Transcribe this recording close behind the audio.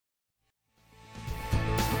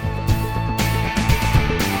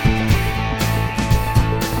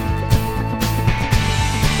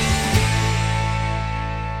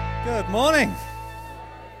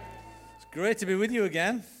Great to be with you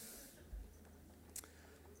again.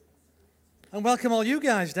 And welcome all you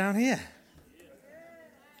guys down here.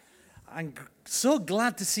 I'm so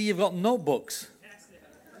glad to see you've got notebooks.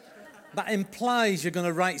 That implies you're going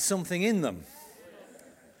to write something in them.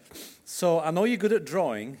 So I know you're good at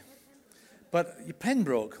drawing, but your pen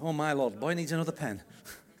broke. Oh my Lord, boy needs another pen.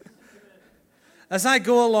 As I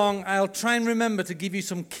go along, I'll try and remember to give you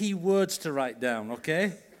some key words to write down,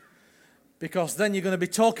 okay? Because then you're going to be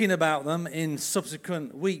talking about them in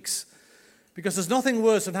subsequent weeks. Because there's nothing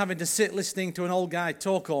worse than having to sit listening to an old guy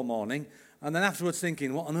talk all morning and then afterwards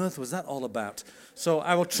thinking, what on earth was that all about? So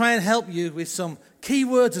I will try and help you with some key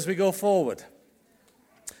words as we go forward.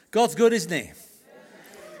 God's good, isn't he?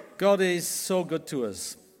 God is so good to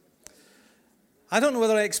us. I don't know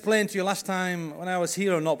whether I explained to you last time when I was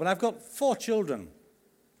here or not, but I've got 4 children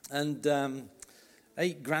and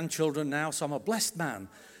 8 grandchildren now, so I'm a blessed man.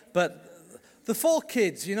 But the 4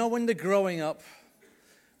 kids, you know, when they're growing up,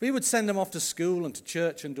 we would send them off to school and to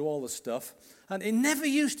church and do all the stuff. And it never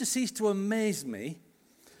used to cease to amaze me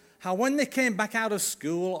how when they came back out of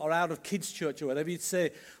school or out of kids' church or whatever, you'd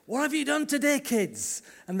say, "What have you done today, kids?"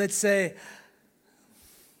 And they'd say,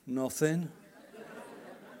 "Nothing."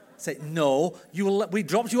 Say, "No, we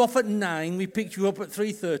dropped you off at 9, we picked you up at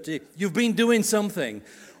 3:30. You've been doing something.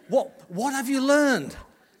 What have you learned?"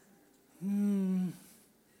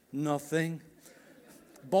 Nothing.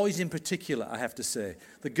 Boys in particular, I have to say.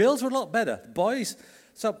 The girls were a lot better. Boys,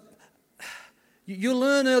 so you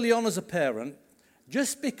learn early on as a parent,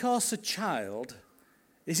 just because a child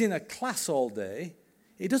is in a class all day,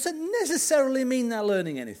 it doesn't necessarily mean they're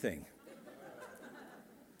learning anything.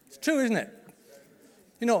 It's true, isn't it?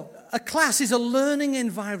 You know, a class is a learning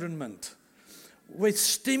environment with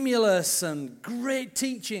stimulus and great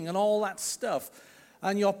teaching and all that stuff.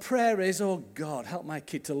 And your prayer is, "Oh God, help my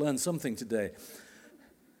kid to learn something today."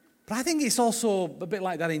 But I think it's also a bit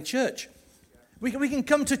like that in church. We can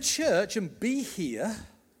come to church and be here,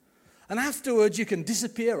 and afterwards you can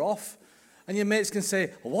disappear off, and your mates can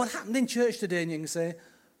say, "What happened in church today?" And you can say,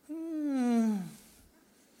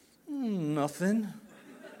 "Nothing."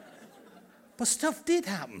 But stuff did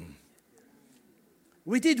happen.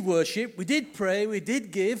 We did worship, we did pray, we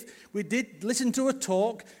did give, we did listen to a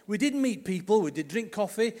talk, we did meet people, we did drink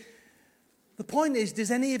coffee. The point is, does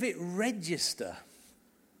any of it register?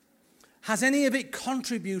 Has any of it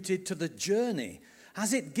contributed to the journey?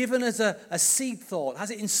 Has it given us a seed thought?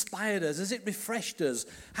 Has it inspired us? Has it refreshed us?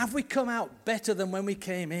 Have we come out better than when we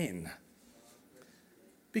came in?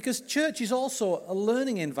 Because church is also a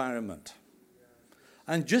learning environment.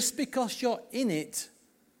 And just because you're in it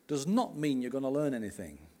does not mean you're going to learn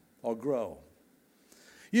anything or grow.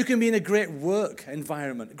 You can be in a great work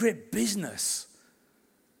environment, a great business.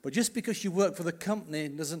 But just because you work for the company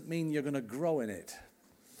doesn't mean you're going to grow in it.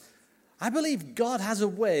 I believe God has a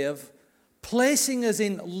way of placing us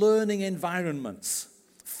in learning environments.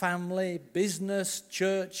 Family, business,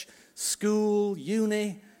 church, school,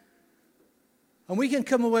 uni. And we can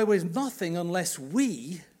come away with nothing unless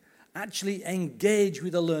we actually engage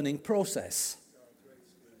with the learning process.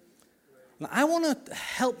 Now, I want to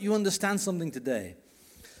help you understand something today.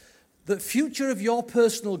 The future of your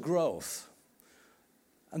personal growth,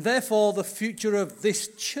 and therefore the future of this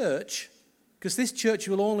church, because this church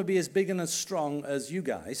will only be as big and as strong as you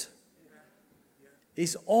guys,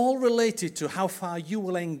 is all related to how far you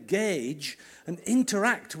will engage and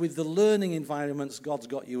interact with the learning environments God's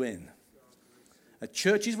got you in. A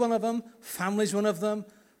church is one of them, family is one of them,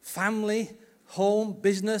 family, home,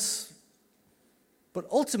 business. But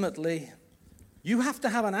ultimately, you have to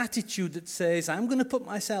have an attitude that says, "I'm going to put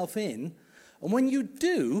myself in," and when you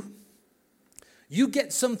do, you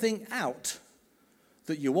get something out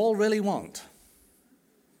that you all really want.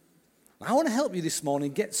 I want to help you this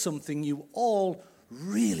morning get something you all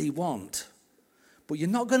really want. But you're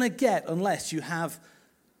not going to get unless you have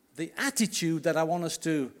the attitude that I want us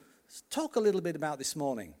to talk a little bit about this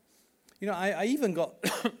morning. You know, I even got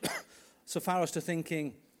so far as to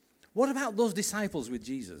thinking, what about those disciples with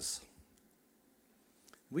Jesus?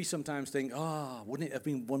 We sometimes think, wouldn't it have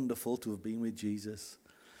been wonderful to have been with Jesus?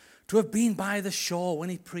 To have been by the shore when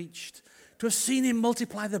he preached. To have seen him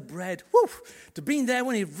multiply the bread. Woo! To have been there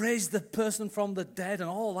when he raised the person from the dead and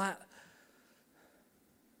all that.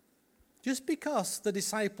 Just because the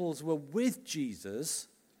disciples were with Jesus,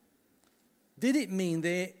 did it mean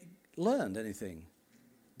they learned anything?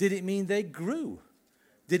 Did it mean they grew?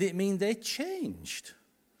 Did it mean they changed?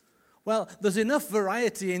 Well, there's enough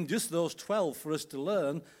variety in just those 12 for us to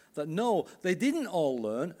learn that no, they didn't all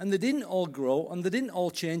learn, and they didn't all grow, and they didn't all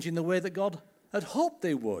change in the way that God had hoped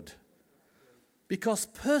they would. Because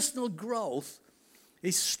personal growth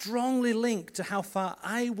is strongly linked to how far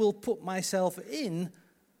I will put myself in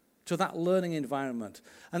to that learning environment.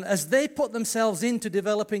 And as they put themselves into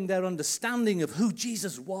developing their understanding of who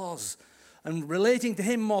Jesus was and relating to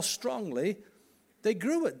him more strongly, they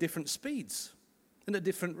grew at different speeds and at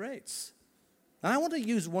different rates. And I want to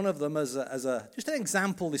use one of them as just an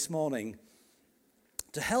example this morning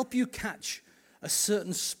to help you catch a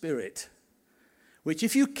certain spirit, which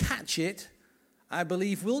if you catch it, I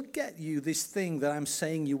believe will get you this thing that I'm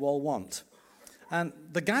saying you all want. And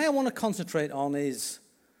the guy I want to concentrate on is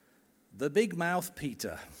the big mouth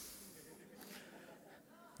Peter.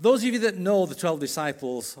 Those of you that know the 12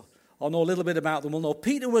 disciples or know a little bit about them will know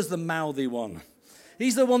Peter was the mouthy one.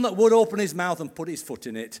 He's the one that would open his mouth and put his foot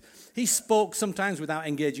in it. He spoke sometimes without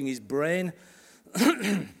engaging his brain.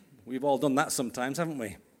 We've all done that sometimes, haven't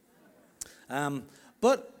we?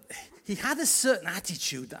 But he had a certain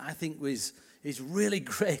attitude that I think is really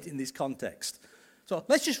great in this context. So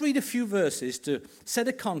let's just read a few verses to set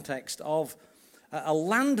a context of a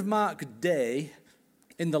landmark day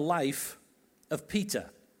in the life of Peter.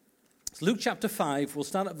 It's Luke chapter 5, we'll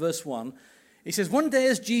start at verse 1. It says, "One day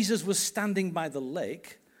as Jesus was standing by the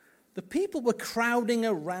lake, the people were crowding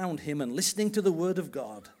around him and listening to the word of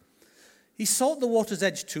God. He saw at the water's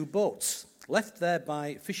edge 2 boats, left there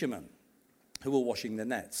by fishermen who were washing their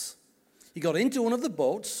nets. He got into one of the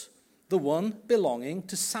boats, the one belonging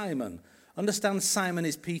to Simon." Understand Simon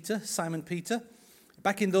is Peter, Simon Peter.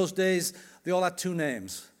 Back in those days, they all had 2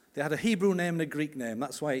 names. They had a Hebrew name and a Greek name.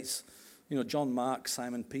 That's why it's, John Mark,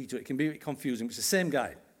 Simon Peter. It can be a bit confusing, but it's the same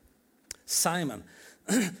guy. Simon.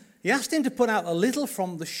 He asked him to put out a little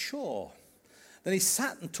from the shore. Then he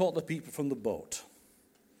sat and taught the people from the boat.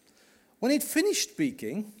 When he'd finished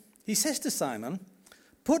speaking, he says to Simon,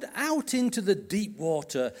 "Put out into the deep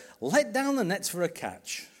water, let down the nets for a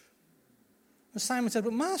catch." And Simon said,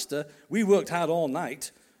 "But Master, we worked hard all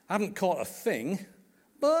night, haven't caught a thing,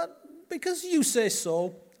 but because you say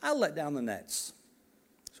so, I'll let down the nets."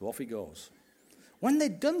 So off he goes. When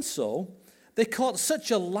they'd done so, they caught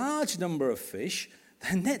such a large number of fish,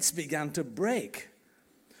 their nets began to break.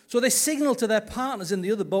 So they signaled to their partners in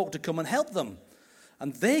the other boat to come and help them.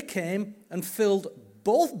 And they came and filled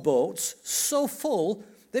both boats so full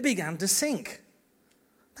they began to sink.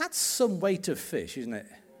 That's some weight of fish, isn't it?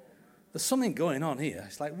 There's something going on here.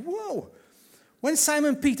 It's like, whoa. When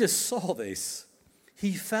Simon Peter saw this,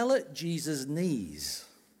 he fell at Jesus' knees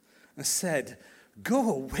and said, "Go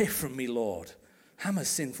away from me, Lord. I'm a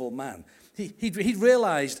sinful man." He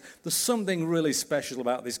realized there's something really special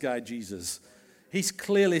about this guy, Jesus. He's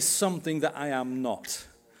clearly something that I am not.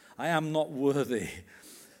 I am not worthy.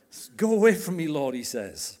 "Go away from me, Lord," he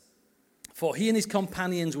says. For he and his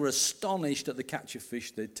companions were astonished at the catch of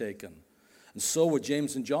fish they'd taken. And so were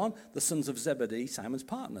James and John, the sons of Zebedee, Simon's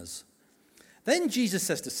partners. Then Jesus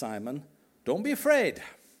says to Simon, "Don't be afraid.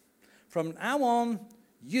 From now on,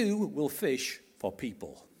 you will fish for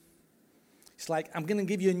people." It's like, I'm going to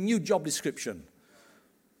give you a new job description.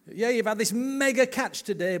 Yeah, you've had this mega catch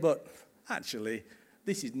today, but actually,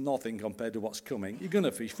 this is nothing compared to what's coming. You're going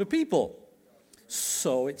to fish for people.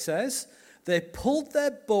 So it says, they pulled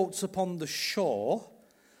their boats upon the shore,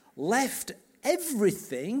 left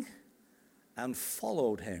everything, and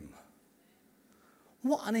followed him.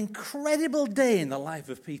 What an incredible day in the life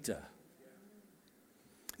of Peter.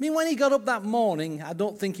 I mean, when he got up that morning, I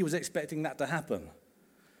don't think he was expecting that to happen.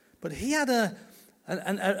 But he had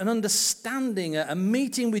an understanding, a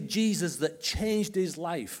meeting with Jesus that changed his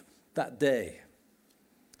life that day.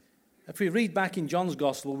 If we read back in John's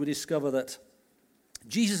Gospel, we discover that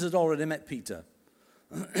Jesus had already met Peter.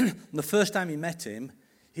 The first time he met him,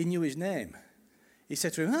 he knew his name. He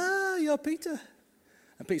said to him, "You're Peter."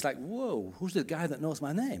 And Peter's like, "Whoa, who's the guy that knows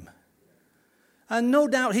my name?" And no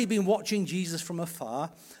doubt he'd been watching Jesus from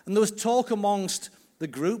afar, and there was talk amongst the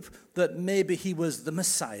group that maybe he was the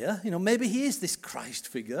Messiah. Maybe he is this Christ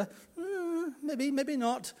figure. Maybe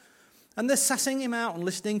not. And they're sassing him out and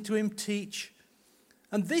listening to him teach.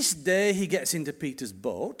 And this day he gets into Peter's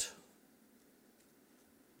boat,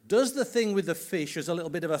 does the thing with the fish as a little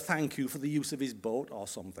bit of a thank you for the use of his boat or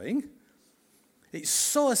something. It's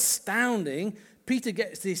so astounding. Peter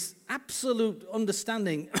gets this absolute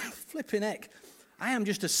understanding, flipping heck, I am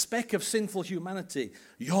just a speck of sinful humanity.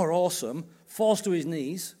 You're awesome. Falls to his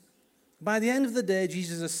knees. By the end of the day,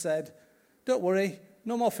 Jesus has said, "Don't worry,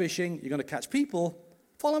 no more fishing. You're going to catch people.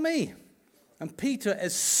 Follow me." And Peter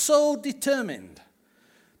is so determined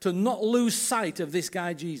to not lose sight of this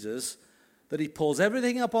guy Jesus that he pulls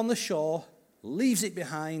everything up on the shore, leaves it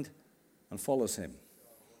behind, and follows him.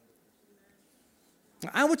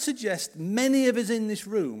 I would suggest many of us in this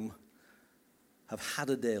room have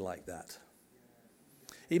had a day like that.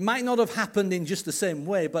 It might not have happened in just the same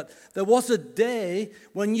way, but there was a day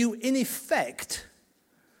when you, in effect,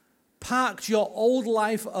 parked your old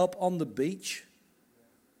life up on the beach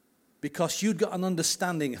because you'd got an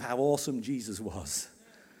understanding of how awesome Jesus was.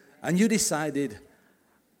 And you decided,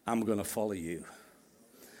 I'm going to follow you.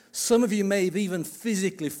 Some of you may have even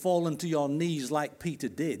physically fallen to your knees like Peter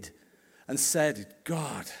did and said,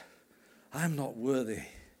 God, I'm not worthy.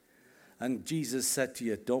 And Jesus said to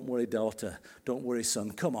you, don't worry, daughter. Don't worry,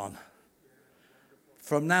 son. Come on.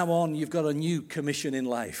 From now on, you've got a new commission in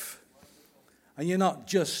life. And you're not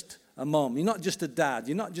just a mom. You're not just a dad.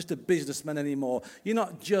 You're not just a businessman anymore. You're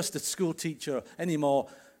not just a school teacher anymore.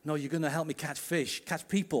 No, you're going to help me catch fish, catch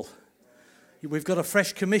people. We've got a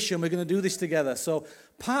fresh commission. We're going to do this together. So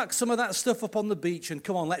park some of that stuff up on the beach and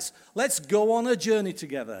come on, let's go on a journey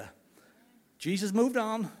together. Jesus moved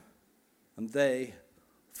on and they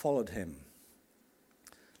followed him.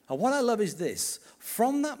 And what I love is this.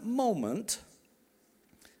 From that moment,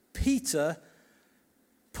 Peter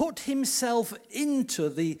put himself into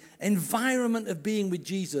the environment of being with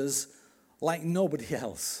Jesus like nobody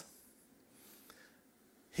else.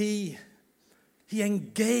 He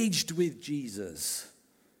engaged with Jesus.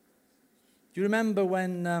 Do you remember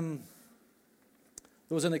when there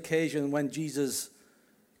was an occasion when Jesus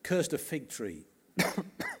cursed a fig tree?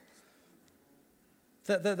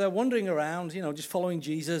 They're wandering around, just following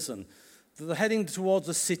Jesus, and they're heading towards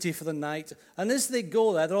the city for the night. And as they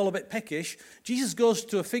go there, they're all a bit peckish. Jesus goes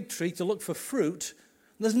to a fig tree to look for fruit.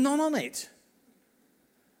 And there's none on it.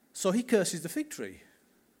 So he curses the fig tree.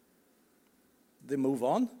 They move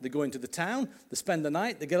on. They go into the town. They spend the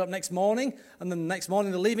night. They get up next morning. And then the next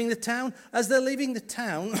morning they're leaving the town. As they're leaving the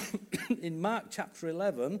town, in Mark chapter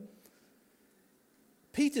 11,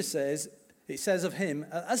 Peter says, it says of him,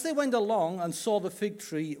 as they went along and saw the fig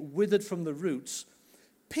tree withered from the roots,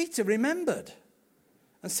 Peter remembered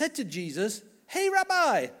and said to Jesus, hey,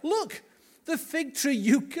 Rabbi, look, the fig tree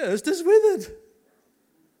you cursed has withered.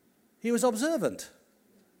 He was observant.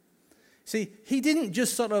 See, he didn't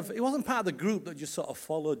just he wasn't part of the group that just sort of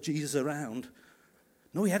followed Jesus around.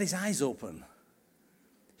 No, he had his eyes open.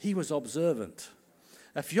 He was observant.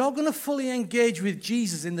 If you're going to fully engage with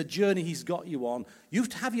Jesus in the journey he's got you on, you have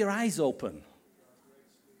to have your eyes open.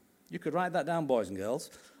 You could write that down, boys and girls.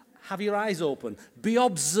 Have your eyes open. Be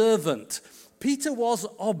observant. Peter was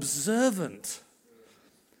observant.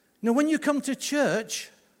 When you come to church,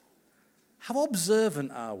 how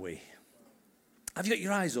observant are we? Have you got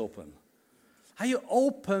your eyes open? Are you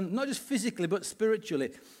open, not just physically, but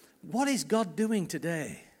spiritually? What is God doing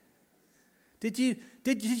today? Did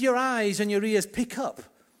your eyes and your ears pick up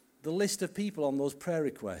the list of people on those prayer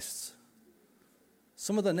requests?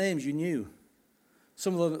 Some of the names you knew.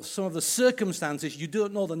 Some of the circumstances, you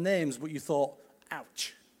don't know the names, but you thought,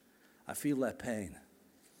 ouch, I feel their pain.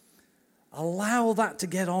 Allow that to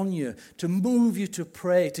get on you, to move you to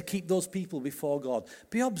pray, to keep those people before God.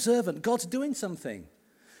 Be observant. God's doing something.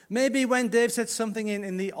 Maybe when Dave said something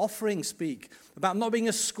in the offering speak about not being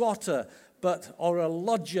a squatter or a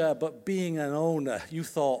lodger, but being an owner, you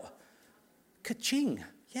thought, ka-ching.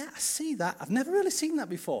 Yeah, I see that. I've never really seen that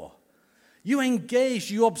before. You engaged,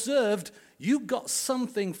 you observed, you got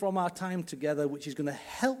something from our time together which is going to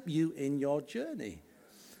help you in your journey.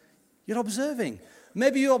 You're observing.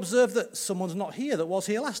 Maybe you observe that someone's not here that was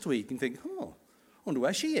here last week and think, I wonder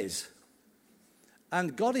where she is.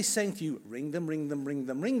 And God is saying to you, ring them, ring them, ring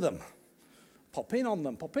them, ring them. Pop in on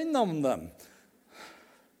them, pop in on them.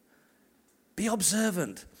 Be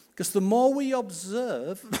observant. Because the more we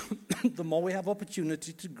observe, the more we have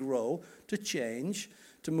opportunity to grow, to change,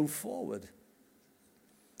 to move forward.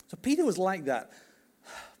 So Peter was like that.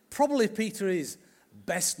 Probably Peter is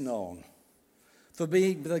best known for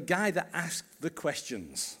being the guy that asked the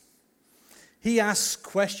questions. He asks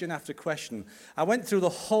question after question. I went through the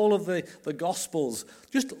whole of the Gospels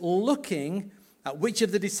just looking at which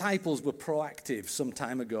of the disciples were proactive some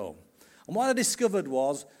time ago. And what I discovered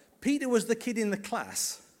was Peter was the kid in the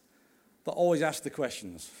class that always asked the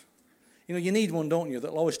questions. You need one, don't you,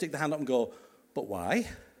 that'll always stick the hand up and go, but why?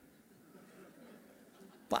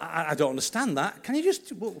 But I don't understand that. Can you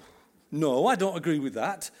just, no, I don't agree with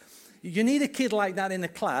that. You need a kid like that in a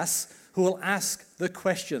class who will ask the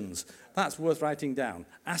questions. That's worth writing down.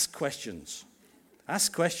 Ask questions.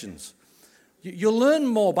 Ask questions. You'll learn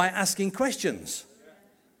more by asking questions.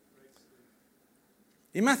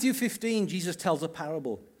 In Matthew 15, Jesus tells a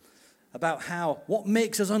parable about how what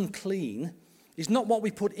makes us unclean is not what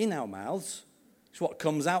we put in our mouths, it's what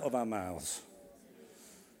comes out of our mouths.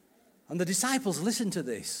 And the disciples listen to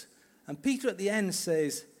this. And Peter at the end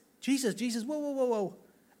says, Jesus, whoa.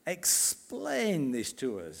 Explain this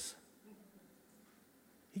to us.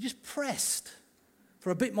 He just pressed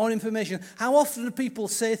for a bit more information. How often do people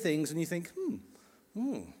say things and you think,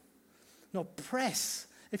 no, press.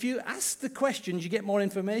 If you ask the questions, you get more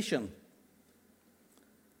information.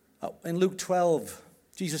 In Luke 12,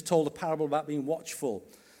 Jesus told a parable about being watchful.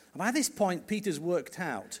 And by this point, Peter's worked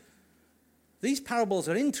out these parables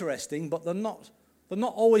are interesting, but they're not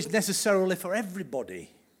always necessarily for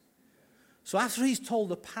everybody. So after he's told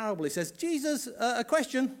the parable, he says, Jesus, a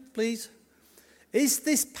question, please. Is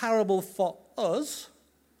this parable for us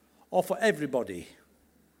or for everybody?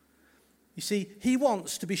 You see, he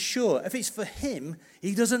wants to be sure. If it's for him,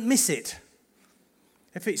 he doesn't miss it.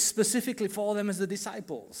 If it's specifically for them as the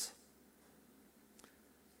disciples.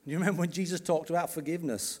 You remember when Jesus talked about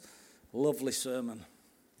forgiveness? Lovely sermon.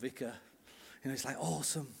 Vicar. It's like,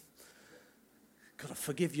 awesome. Got to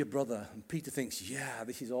forgive your brother. And Peter thinks, yeah,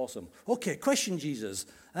 this is awesome. Okay, question, Jesus.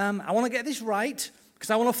 I want to get this right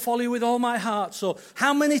because I want to follow you with all my heart. So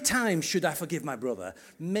how many times should I forgive my brother?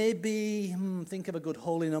 Maybe, think of a good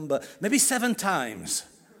holy number. Maybe 7 times.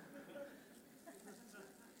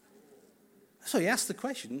 So he asked the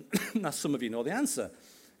question. Now some of you know the answer.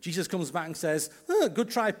 Jesus comes back and says,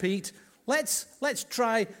 good try, Pete. Let's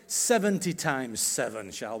try 70 times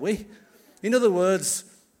 7, shall we? In other words,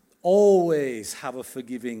 always have a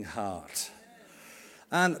forgiving heart.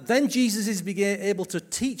 And then Jesus is able to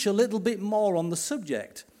teach a little bit more on the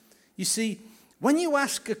subject. You see, when you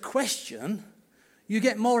ask a question, you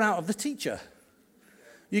get more out of the teacher.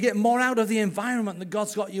 You get more out of the environment that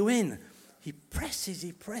God's got you in. He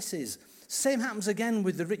presses. Same happens again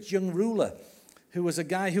with the rich young ruler, who was a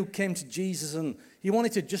guy who came to Jesus and he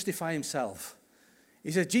wanted to justify himself. He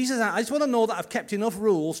said, Jesus, I just want to know that I've kept enough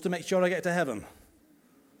rules to make sure I get to heaven.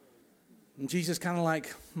 And Jesus kind of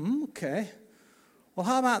like, okay. Well,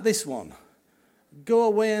 how about this one? Go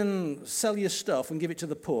away and sell your stuff and give it to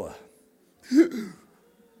the poor. And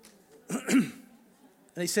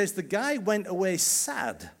he says, the guy went away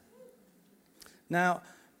sad. Now,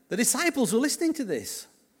 the disciples were listening to this.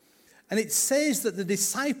 And it says that the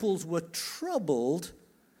disciples were troubled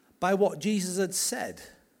by what Jesus had said.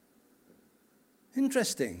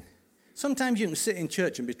 Interesting. Sometimes you can sit in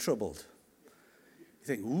church and be troubled. You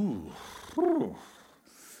think, ooh.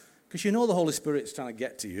 Because you know the Holy Spirit's trying to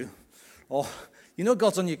get to you. Or you know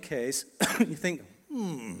God's on your case. You think,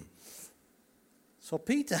 So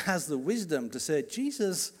Peter has the wisdom to say,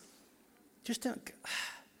 Jesus, just don't...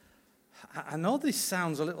 I know this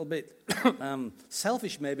sounds a little bit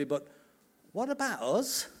selfish maybe, but what about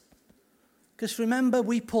us? Because remember,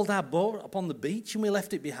 we pulled our boat up on the beach and we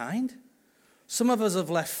left it behind. Some of us have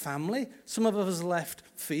left family. Some of us have left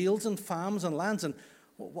fields and farms and lands. And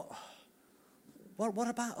what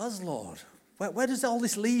about us, Lord? Where does all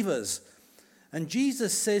this leave us? And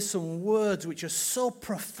Jesus says some words which are so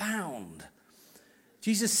profound.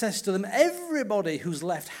 Jesus says to them, everybody who's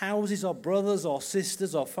left houses or brothers or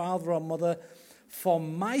sisters or father or mother for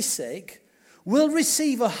my sake will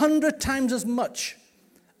receive 100 times as much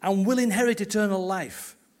and will inherit eternal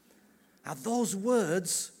life. Now those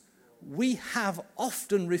words we have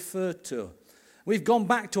often referred to. We've gone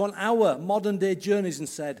back to on our modern day journeys and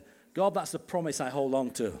said, God, that's the promise I hold on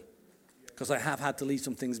to because I have had to leave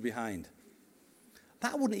some things behind.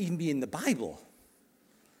 That wouldn't even be in the Bible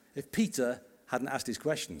if Peter hadn't asked his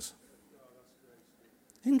questions.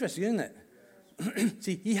 Interesting, isn't it?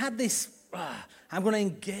 See, he had this, I'm going to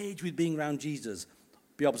engage with being around Jesus.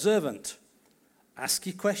 Be observant. Ask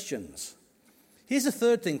your questions. Here's the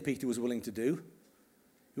third thing Peter was willing to do.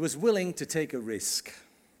 He was willing to take a risk.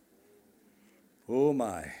 Oh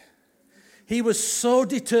my. He was so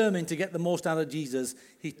determined to get the most out of Jesus,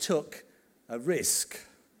 he took a risk.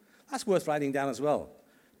 That's worth writing down as well.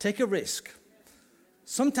 Take a risk.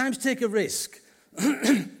 Sometimes take a risk.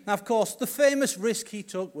 Now, of course, the famous risk he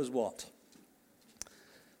took was what?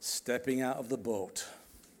 Stepping out of the boat.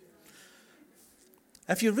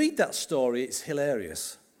 If you read that story, it's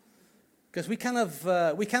hilarious. Because we kind of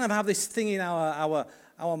have this thing in our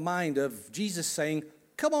mind of Jesus saying,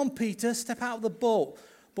 come on, Peter, step out of the boat.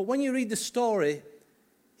 But when you read the story,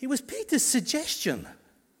 it was Peter's suggestion.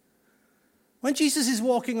 When Jesus is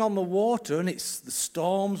walking on the water and it's the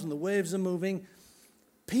storms and the waves are moving,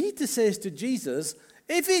 Peter says to Jesus,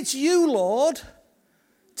 if it's you, Lord,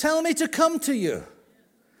 tell me to come to you.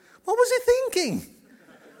 What was he thinking?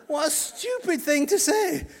 What a stupid thing to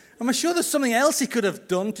say. I'm sure there's something else he could have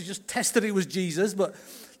done to just test that it was Jesus, but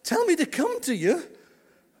tell me to come to you.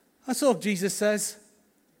 And so Jesus says,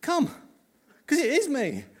 come. Because it is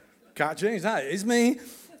me. Can't change that. It is me.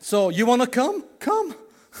 So you want to come? Come.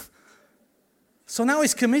 So now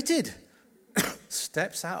he's committed.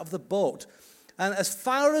 Steps out of the boat. And as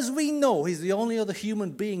far as we know, he's the only other human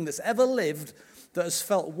being that's ever lived that has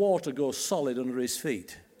felt water go solid under his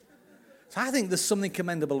feet. So I think there's something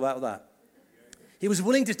commendable about that. He was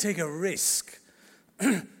willing to take a risk.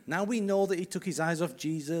 Now we know that he took his eyes off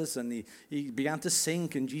Jesus and he began to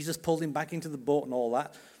sink and Jesus pulled him back into the boat and all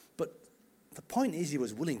that. But the point is he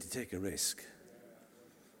was willing to take a risk.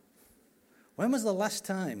 When was the last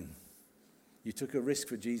time you took a risk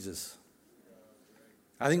for Jesus?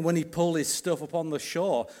 I think when he pulled his stuff up on the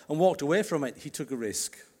shore and walked away from it, he took a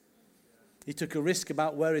risk. He took a risk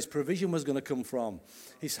about where his provision was going to come from,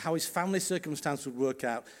 how his family circumstance would work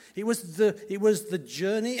out. It was the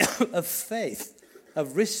journey of faith,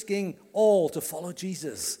 of risking all to follow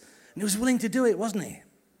Jesus. And he was willing to do it, wasn't he?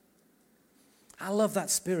 I love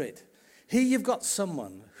that spirit. Here you've got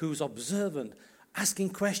someone who's observant,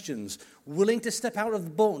 asking questions, willing to step out of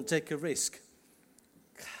the boat and take a risk.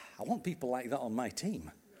 I want people like that on my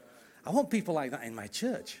team. I want people like that in my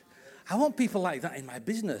church. I want people like that in my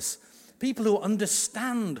business. People who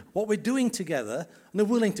understand what we're doing together and are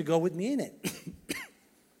willing to go with me in it.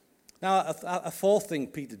 Now, a fourth thing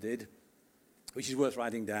Peter did, which is worth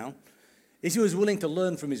writing down, is he was willing to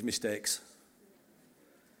learn from his mistakes.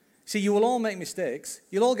 See, you will all make mistakes.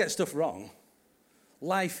 You'll all get stuff wrong.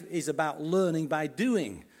 Life is about learning by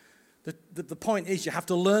doing. The point is you have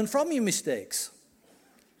to learn from your mistakes.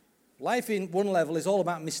 Life in one level is all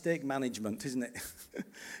about mistake management, isn't it?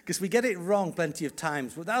 Because we get it wrong plenty of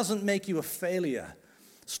times, but that doesn't make you a failure.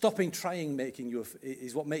 Stopping trying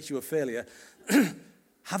is what makes you a failure.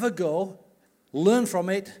 Have a go, learn from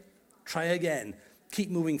it, try again, keep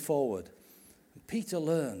moving forward. Peter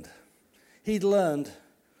learned. He'd learned,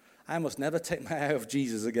 I must never take my eye off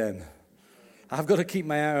Jesus again. I've got to keep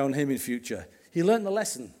my eye on him in future. He learned the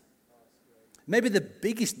lesson. Maybe the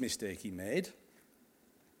biggest mistake he made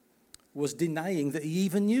was denying that he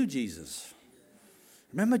even knew Jesus.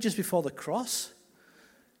 Remember just before the cross?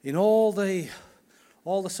 In all the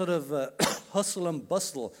sort of hustle and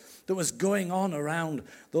bustle that was going on around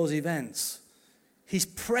those events, he's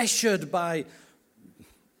pressured by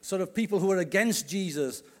sort of people who are against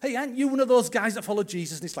Jesus. Hey, aren't you one of those guys that follow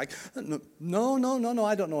Jesus? And it's like, no,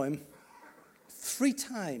 I don't know him. 3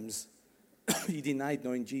 times he denied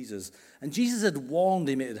knowing Jesus. And Jesus had warned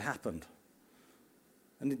him it had happened.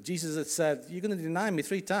 And Jesus had said, you're going to deny me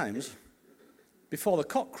 3 times before the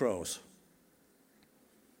cock crows.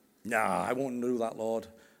 No, I won't do that, Lord.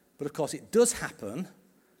 But of course, it does happen.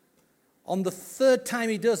 On the 3rd time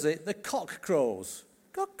he does it, the cock crows.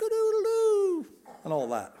 Cock-a-doodle-doo, and all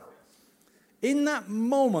that. In that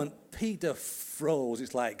moment, Peter froze.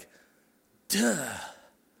 It's like, duh.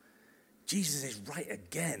 Jesus is right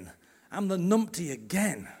again. I'm the numpty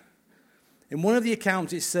again. In one of the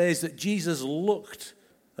accounts, it says that Jesus looked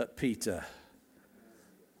at Peter.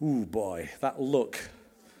 Ooh, boy, that look.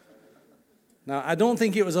 Now, I don't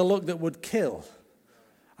think it was a look that would kill.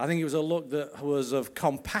 I think it was a look that was of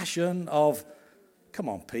compassion, of, come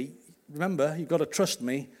on, Pete, remember, you've got to trust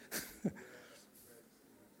me.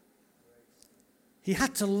 He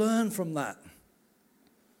had to learn from that.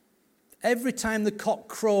 Every time the cock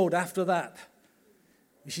crowed after that,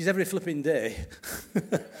 which is every flipping day,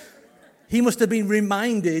 he must have been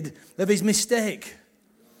reminded of his mistake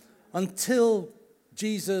until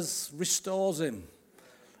Jesus restores him.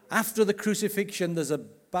 After the crucifixion, there's a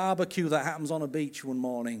barbecue that happens on a beach one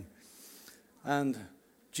morning. And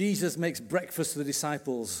Jesus makes breakfast for the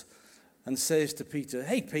disciples and says to Peter,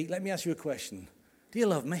 hey, Pete, let me ask you a question. Do you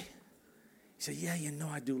love me? He said, yeah, you know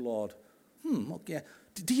I do, Lord. Okay.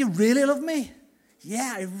 Do you really love me?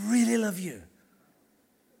 Yeah, I really love you.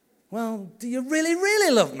 Well, do you really,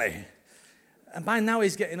 really love me? And by now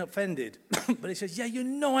he's getting offended. But he says, yeah, you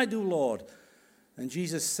know I do, Lord. And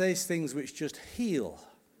Jesus says things which just heal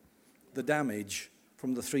the damage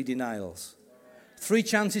from the 3 denials. 3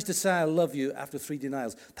 chances to say I love you after 3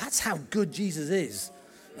 denials. That's how good Jesus is.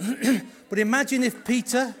 But imagine if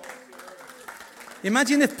Peter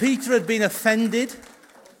had been offended.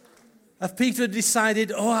 If Peter had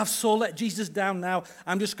decided, I've so let Jesus down now,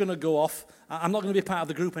 I'm just going to go off. I'm not going to be part of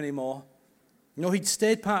the group anymore. No, he'd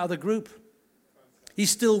stayed part of the group. He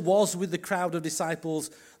still was with the crowd of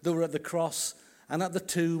disciples that were at the cross and at the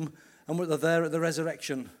tomb and were there at the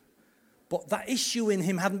resurrection. But that issue in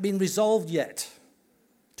him hadn't been resolved yet.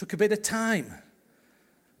 It took a bit of time.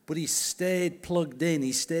 But he stayed plugged in.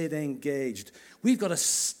 He stayed engaged. We've got to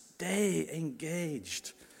stay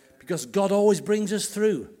engaged because God always brings us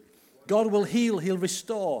through. God will heal. He'll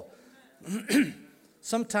restore.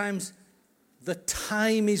 Sometimes the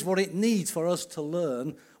time is what it needs for us to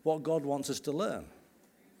learn what God wants us to learn.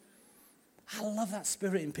 I love that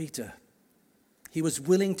spirit in Peter. He was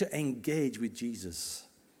willing to engage with Jesus.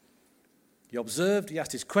 He observed, he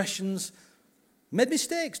asked his questions, made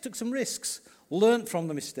mistakes, took some risks, learned from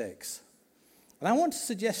the mistakes. And I want to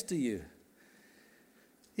suggest to you,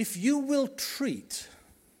 if you will treat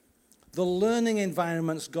the learning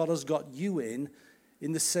environments God has got you in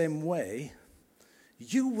the same way,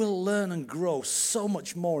 you will learn and grow so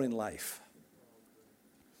much more in life.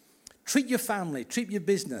 Treat your family, treat your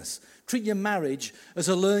business, treat your marriage as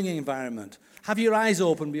a learning environment. Have your eyes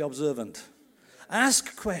open, be observant.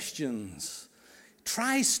 Ask questions.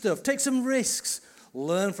 Try stuff, take some risks.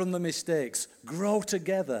 Learn from the mistakes. Grow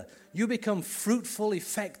together. You become fruitful,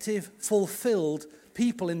 effective, fulfilled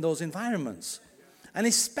people in those environments. And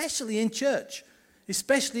especially in church,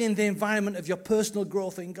 especially in the environment of your personal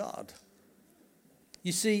growth in God.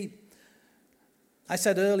 You see, I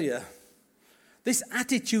said earlier, this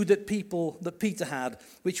attitude that Peter had,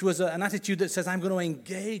 which was an attitude that says, I'm going to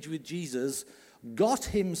engage with Jesus, got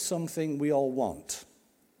him something we all want.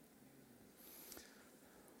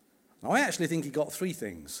 Now, I actually think he got three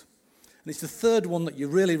things. And it's the third one that you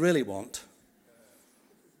really, really want.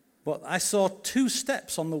 But I saw two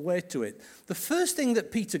steps on the way to it. The first thing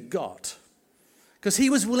that Peter got, because he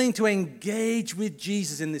was willing to engage with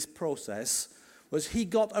Jesus in this process, was he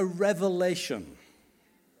got a revelation.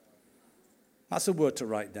 That's a word to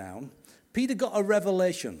write down. Peter got a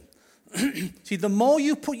revelation. See, the more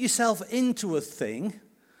you put yourself into a thing,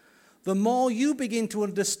 the more you begin to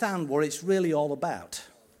understand what it's really all about.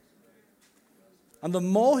 And the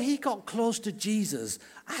more he got close to Jesus,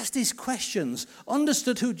 asked his questions,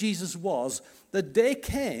 understood who Jesus was, the day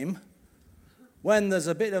came when there's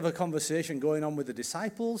a bit of a conversation going on with the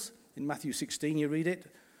disciples. In Matthew 16, you read it.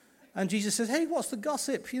 And Jesus says, hey, what's the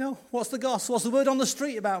gossip? What's the gossip? What's the word on the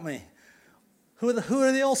street about me? Who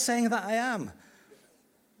are they all saying that I am?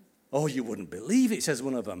 Oh, you wouldn't believe it, says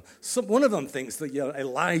one of them. One of them thinks that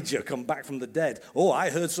Elijah come back from the dead. Oh, I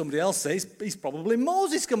heard somebody else say he's probably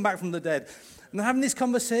Moses come back from the dead. And they're having this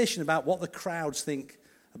conversation about what the crowds think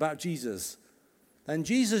about Jesus. And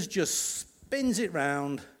Jesus just spins it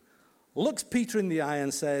round, looks Peter in the eye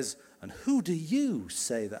and says, and who do you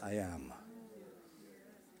say that I am?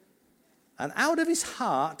 And out of his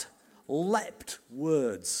heart leapt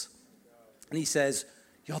words. And he says,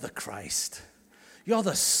 you're the Christ. You're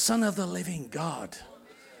the Son of the living God.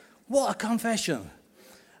 What a confession.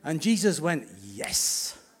 And Jesus went,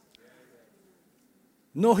 yes.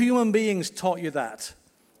 No human beings taught you that.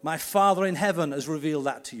 My Father in heaven has revealed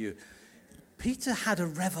that to you. Peter had a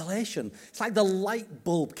revelation. It's like the light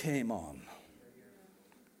bulb came on.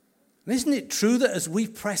 And isn't it true that as we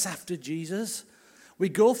press after Jesus, we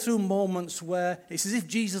go through moments where it's as if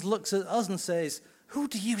Jesus looks at us and says, who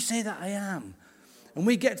do you say that I am? And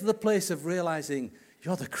we get to the place of realizing,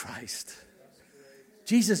 you're the Christ.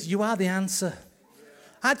 Jesus, you are the answer.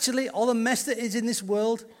 Actually, all the mess that is in this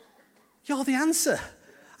world, you're the answer.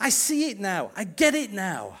 I see it now. I get it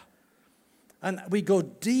now. And we go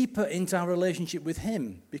deeper into our relationship with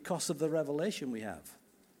him because of the revelation we have.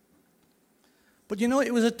 But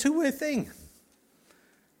it was a two-way thing.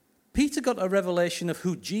 Peter got a revelation of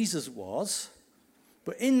who Jesus was,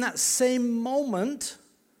 but in that same moment,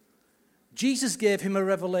 Jesus gave him a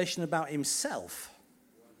revelation about himself.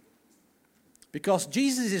 Because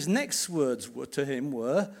Jesus' next words to him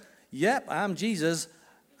were, yep, I'm Jesus,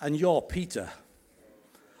 and you're Peter.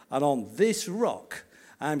 And on this rock,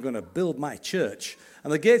 I'm going to build my church.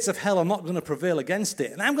 And the gates of hell are not going to prevail against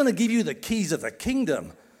it. And I'm going to give you the keys of the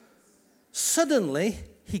kingdom. Suddenly,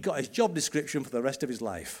 he got his job description for the rest of his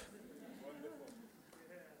life.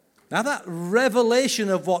 Now, that revelation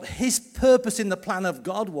of what his purpose in the plan of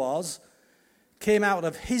God was came out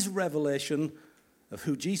of his revelation of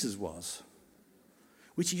who Jesus was,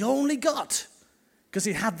 which he only got because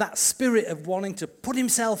he had that spirit of wanting to put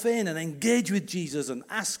himself in and engage with Jesus and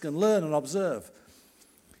ask and learn and observe.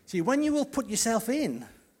 See, when you will put yourself in,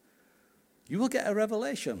 you will get a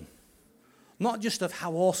revelation, not just of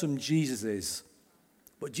how awesome Jesus is,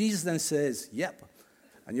 but Jesus then says, yep,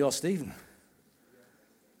 and you're Stephen.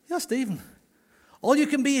 You're Stephen. All you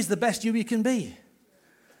can be is the best you can be.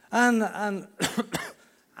 And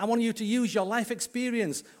I want you to use your life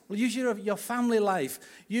experience. Well, use your family life.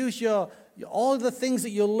 Use all the things that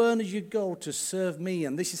you'll learn as you go to serve me.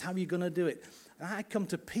 And this is how you're going to do it. And I come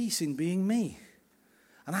to peace in being me.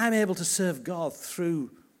 And I'm able to serve God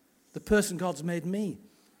through the person God's made me.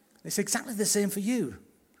 It's exactly the same for you.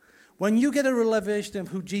 When you get a revelation of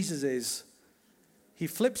who Jesus is, he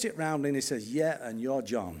flips it round and he says, yeah, and you're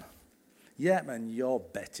John. Yeah, and you're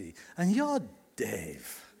Betty. And you're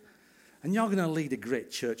Dave. And you're going to lead a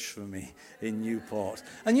great church for me in Newport.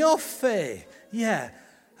 And you're Faye. Yeah.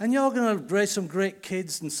 And you're going to raise some great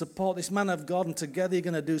kids and support this man of God, and together you're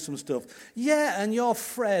going to do some stuff. Yeah, and you're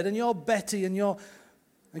Fred, and you're Betty, and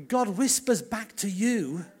God whispers back to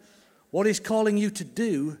you what he's calling you to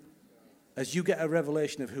do as you get a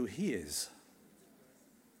revelation of who he is.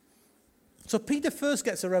 So Peter first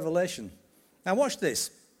gets a revelation. Now watch this.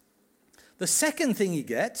 The second thing he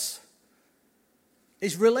gets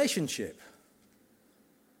is relationship.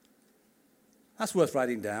 That's worth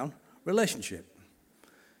writing down. Relationship.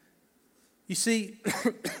 You see,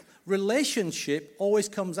 relationship always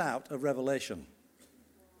comes out of revelation.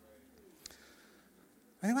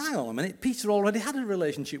 Hang on a minute. Peter already had a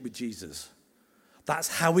relationship with Jesus. That's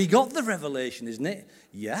how he got the revelation, isn't it?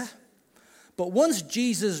 Yeah. But once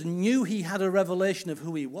Jesus knew he had a revelation of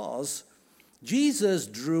who he was, Jesus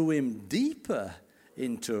drew him deeper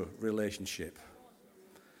into relationship.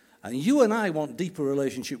 And you and I want deeper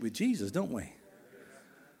relationship with Jesus, don't we?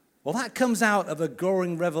 Well, that comes out of a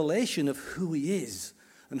growing revelation of who he is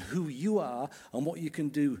and who you are and what you can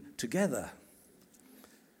do together.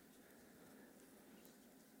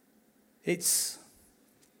 It's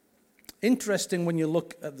interesting when you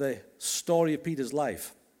look at the story of Peter's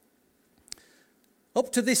life.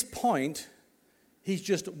 Up to this point, he's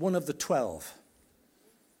just one of the 12,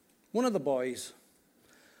 one of the boys.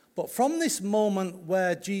 But from this moment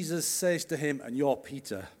where Jesus says to him, and you're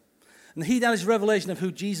Peter, and he had his revelation of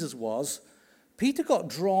who Jesus was, Peter got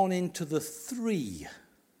drawn into the 3.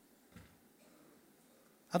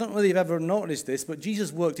 I don't know if you've ever noticed this, but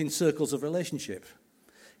Jesus worked in circles of relationship.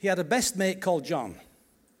 He had a best mate called John,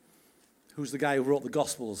 who's the guy who wrote the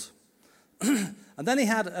Gospels. And then he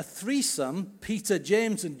had a threesome, Peter,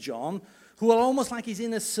 James, and John, who are almost like his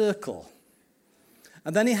inner circle.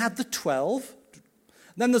 And then he had the 12.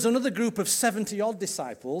 Then there's another group of 70-odd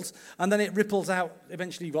disciples, and then it ripples out.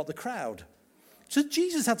 Eventually you've got the crowd. So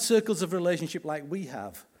Jesus had circles of relationship like we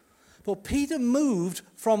have. But Peter moved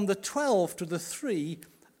from the 12 to the 3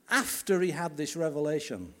 after he had this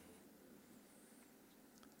revelation.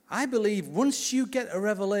 I believe once you get a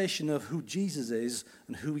revelation of who Jesus is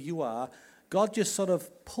and who you are, God just sort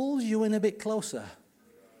of pulls you in a bit closer.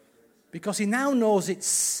 Because he now knows it's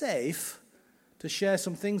safe to share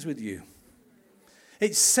some things with you.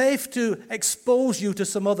 It's safe to expose you to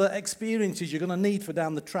some other experiences you're going to need for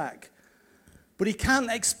down the track. But he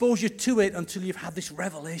can't expose you to it until you've had this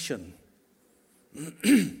revelation.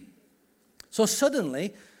 So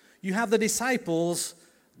suddenly, you have the disciples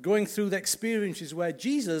going through the experiences where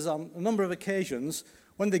Jesus, on a number of occasions,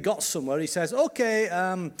 when they got somewhere, he says,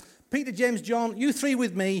 okay, Peter, James, John, you 3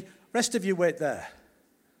 with me, rest of you wait there.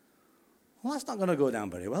 Well, that's not going to go down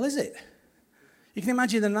very well, is it? You can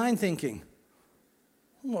imagine the 9 thinking,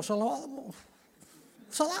 what's all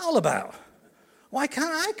that all about? Why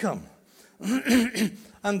can't I come?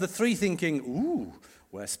 And the 3 thinking, ooh,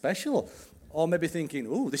 we're special. Or maybe thinking,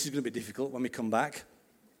 ooh, this is going to be difficult when we come back.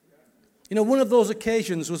 You know, one of those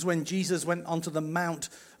occasions was when Jesus went onto the Mount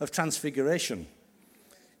of Transfiguration.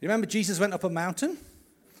 You remember Jesus went up a mountain?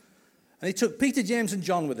 And he took Peter, James, and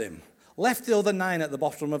John with him. Left the other 9 at the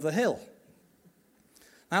bottom of the hill.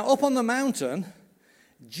 Now, up on the mountain,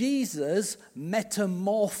 Jesus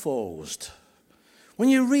metamorphosed. When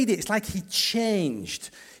you read it, it's like he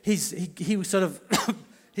changed. He was sort of,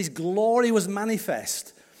 his glory was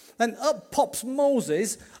manifest. Then up pops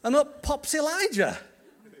Moses, and up pops Elijah.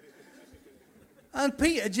 And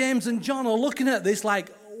Peter, James, and John are looking at this like,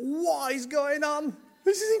 what is going on?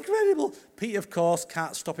 This is incredible. Peter, of course,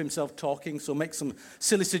 can't stop himself talking, so makes some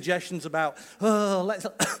silly suggestions about,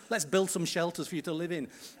 let's build some shelters for you to live in.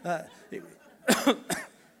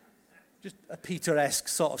 Just a Peter-esque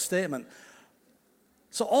sort of statement.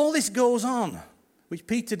 So all this goes on, which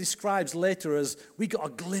Peter describes later as, we got a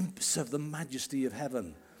glimpse of the majesty of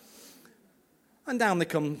heaven. And down they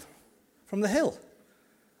come from the hill.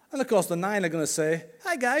 And of course the 9 are going to say,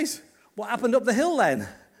 hi guys, what happened up the hill then?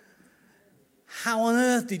 How on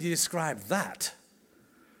earth did you describe that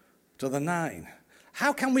to the 9?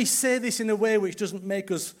 How can we say this in a way which doesn't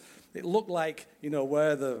make it look like,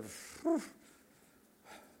 where the...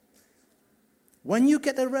 When you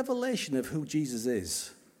get a revelation of who Jesus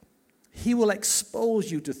is, he will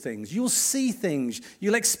expose you to things. You'll see things.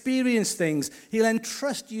 You'll experience things. He'll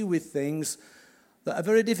entrust you with things that are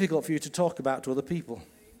very difficult for you to talk about to other people.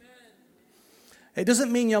 Amen. It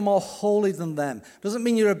doesn't mean you're more holy than them. It doesn't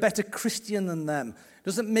mean you're a better Christian than them. It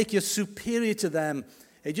doesn't make you superior to them.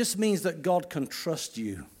 It just means that God can trust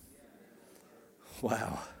you.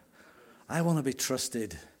 Wow. I want to be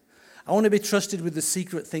trusted. I want to be trusted with the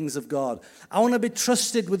secret things of God. I want to be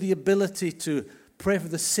trusted with the ability to pray for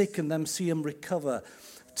the sick and them see them recover.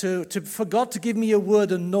 For God to give me a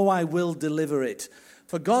word and know I will deliver it.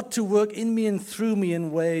 for God to work in me and through me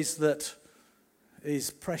in ways that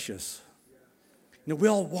is precious. We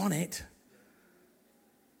all want it,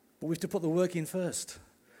 but we have to put the work in first.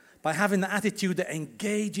 By having the attitude that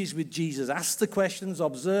engages with Jesus, asks the questions,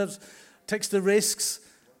 observes, takes the risks,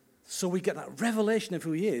 so we get that revelation of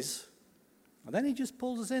who he is, and then he just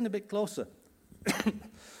pulls us in a bit closer.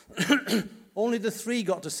 Only the 3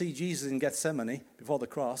 got to see Jesus in Gethsemane before the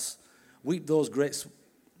cross, weep those great,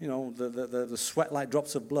 the sweat like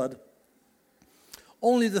drops of blood.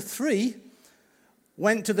 Only the 3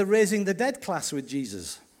 went to the raising the dead class with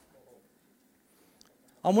Jesus.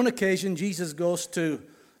 On one occasion, Jesus goes to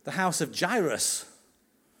the house of Jairus,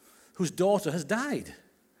 whose daughter has died.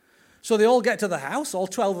 So they all get to the house, all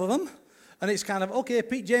 12 of them, and it's kind of, okay,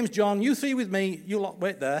 Pete, James, John, you 3 with me, you lot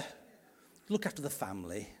wait there. Look after the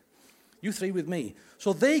family. You 3 with me.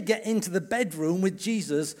 So they get into the bedroom with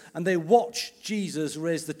Jesus, and they watch Jesus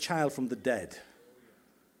raise the child from the dead.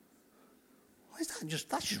 Why is that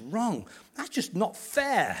that's just wrong. That's just not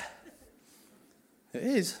fair. It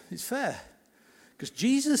is. It's fair. Because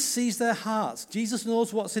Jesus sees their hearts. Jesus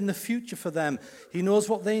knows what's in the future for them. He knows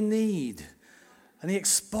what they need. And he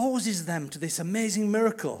exposes them to this amazing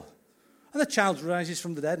miracle. And the child rises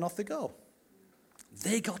from the dead and off they go.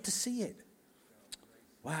 They got to see it.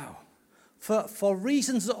 Wow. For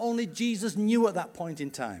reasons that only Jesus knew at that point in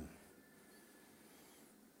time.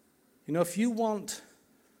 If you want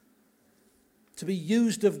to be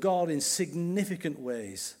used of God in significant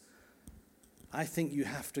ways, I think you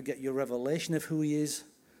have to get your revelation of who he is,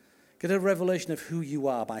 get a revelation of who you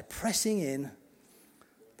are. By pressing in,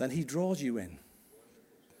 then he draws you in.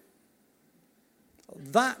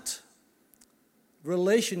 That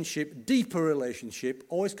relationship, deeper relationship,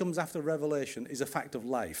 always comes after revelation, is a fact of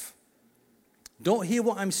life. Don't hear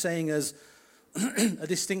what I'm saying as a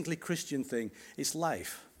distinctly Christian thing. It's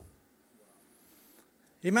life.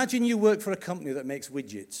 Imagine you work for a company that makes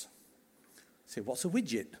widgets. Say, what's a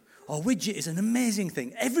widget? Oh, a widget is an amazing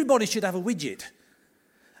thing. Everybody should have a widget.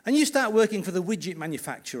 And you start working for the widget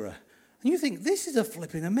manufacturer. And you think, this is a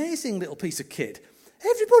flipping amazing little piece of kit.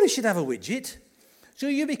 Everybody should have a widget. So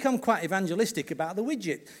you become quite evangelistic about the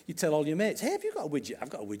widget. You tell all your mates, hey, have you got a widget? I've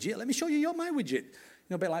got a widget. Let me show you my widget.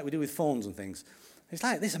 A bit like we do with phones and things. It's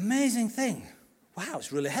like this amazing thing. Wow,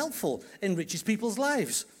 it's really helpful. Enriches people's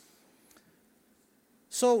lives.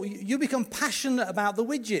 So you become passionate about the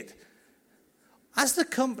widget. As the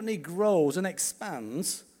company grows and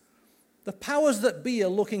expands, the powers that be are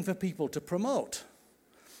looking for people to promote.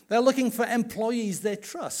 They're looking for employees they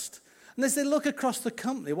trust. And as they look across the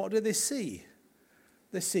company, what do they see?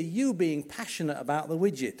 They see you being passionate about the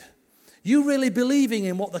widget. You really believing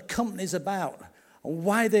in what the company's about and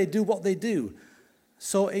why they do what they do.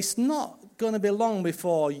 So it's not going to be long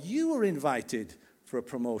before you are invited for a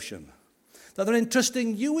promotion. That they're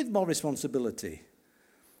entrusting you with more responsibility.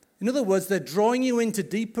 In other words, they're drawing you into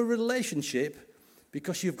deeper relationship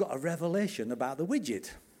because you've got a revelation about the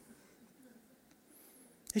widget.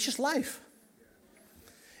 It's just life.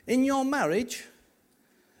 In your marriage,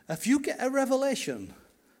 if you get a revelation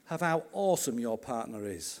of how awesome your partner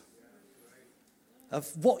is, of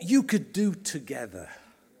what you could do together,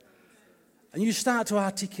 and you start to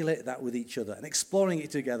articulate that with each other and exploring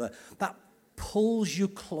it together, that pulls you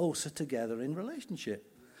closer together in relationship.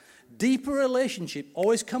 Deeper relationship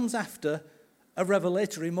always comes after a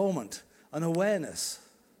revelatory moment, an awareness.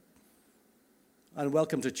 And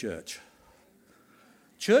welcome to church.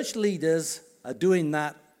 Church leaders are doing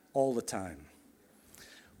that all the time.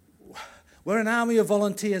 We're an army of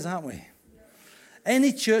volunteers, aren't we?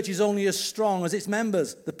 Any church is only as strong as its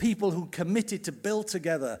members, the people who committed to build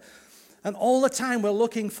together. And all the time we're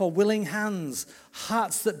looking for willing hands,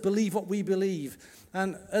 hearts that believe what we believe.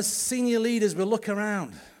 And as senior leaders, we look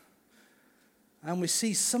around and we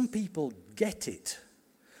see some people get it.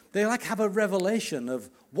 They have a revelation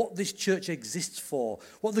of what this church exists for,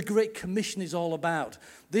 what the Great Commission is all about.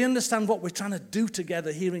 They understand what we're trying to do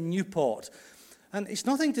together here in Newport. And it's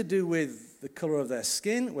nothing to do with the color of their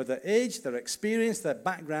skin, with their age, their experience, their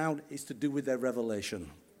background. It's to do with their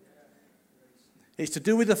revelation. It's to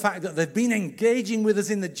do with the fact that they've been engaging with us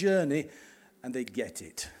in the journey and they get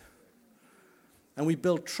it. And we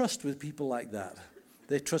build trust with people like that.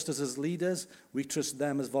 They trust us as leaders. We trust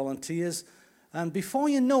them as volunteers. And before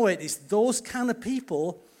you know it, it's those kind of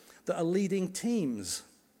people that are leading teams,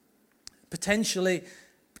 potentially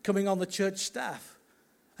coming on the church staff.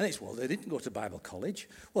 And it's, well, they didn't go to Bible college.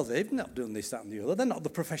 Well, they've not done this, that, and the other. They're not the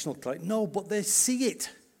professional college. No, but they see it.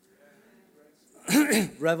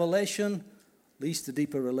 Revelation leads to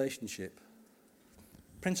deeper relationship.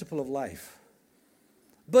 Principle of life.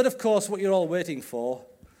 But, of course, what you're all waiting for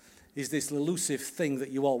is this elusive thing that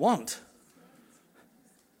you all want.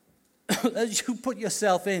 As you put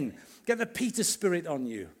yourself in, get the Peter spirit on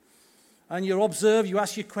you. And you observe, you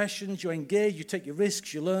ask your questions, you engage, you take your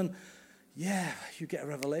risks, you learn. Yeah, you get a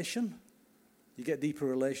revelation. You get a deeper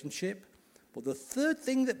relationship. But the third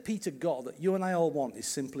thing that Peter got that you and I all want is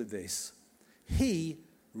simply this. He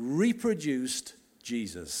reproduced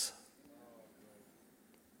Jesus.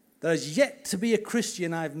 There is yet to be a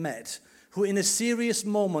Christian I've met who in a serious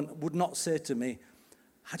moment would not say to me,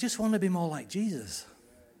 I just want to be more like Jesus.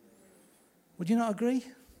 Would you not agree?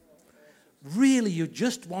 Really, you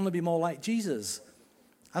just want to be more like Jesus.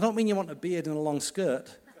 I don't mean you want a beard and a long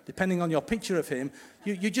skirt, depending on your picture of him.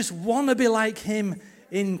 You just want to be like him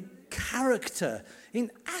in character,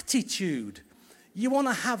 in attitude. You want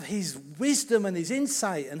to have his wisdom and his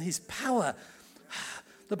insight and his power.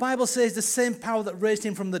 The Bible says the same power that raised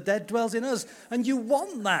him from the dead dwells in us, and you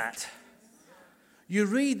want that. You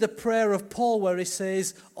read the prayer of Paul where he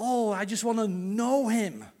says, oh, I just want to know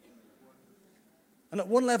him. And at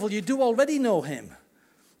one level, you do already know him,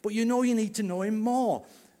 but you know you need to know him more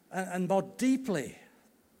and more deeply.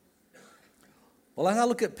 Well, as I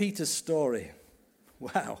look at Peter's story,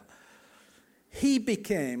 wow, he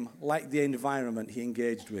became like the environment he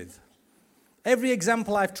engaged with. Every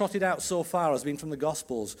example I've trotted out so far has been from the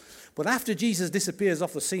Gospels. But after Jesus disappears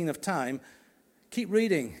off the scene of time, keep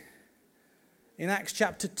reading. In Acts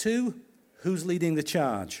chapter 2, who's leading the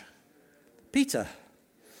charge? Peter.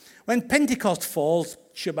 When Pentecost falls,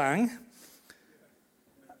 shebang,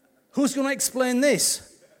 who's going to explain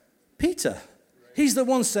this? Peter. He's the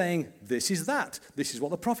one saying, this is that. This is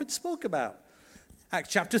what the prophet spoke about. Acts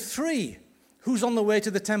chapter 3, who's on the way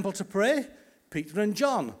to the temple to pray? Peter and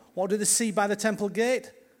John. What do they see by the temple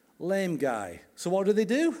gate? Lame guy. So what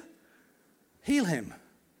do? Heal him.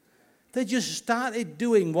 They just started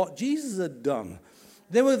doing what Jesus had done.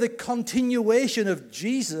 They were the continuation of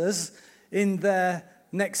Jesus in their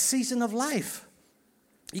next season of life.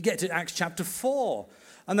 You get to Acts chapter 4,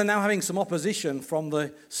 and they're now having some opposition from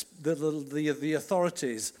the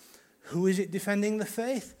authorities. Who is it defending the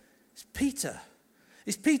faith? It's Peter.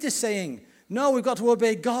 It's Peter saying, no, we've got to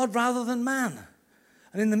obey God rather than man.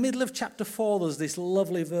 And in the middle of chapter 4, there's this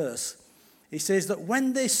lovely verse. He says that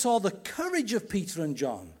when they saw the courage of Peter and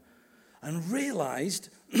John and realized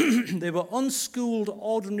they were unschooled,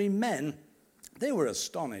 ordinary men, they were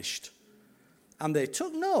astonished. And they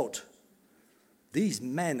took note. These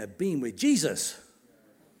men had been with Jesus.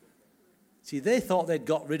 See, they thought they'd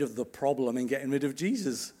got rid of the problem in getting rid of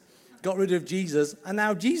Jesus. Got rid of Jesus, and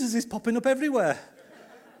now Jesus is popping up everywhere.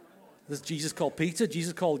 There's Jesus called Peter,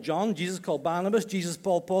 Jesus called John, Jesus called Barnabas, Jesus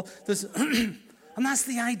called Paul. And that's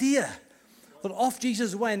the idea. That off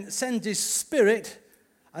Jesus went, sends his Spirit,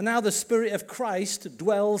 and now the Spirit of Christ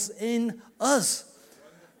dwells in us.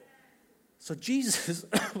 So Jesus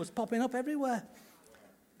was popping up everywhere,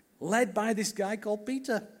 led by this guy called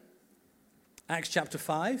Peter. Acts chapter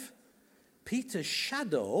 5, Peter's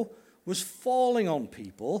shadow was falling on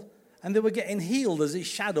people, and they were getting healed as his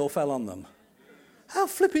shadow fell on them. How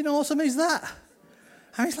flipping awesome is that?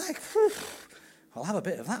 And it's like, I'll have a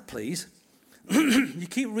bit of that, please. You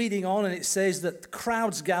keep reading on, and it says that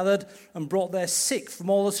crowds gathered and brought their sick from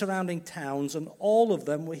all the surrounding towns, and all of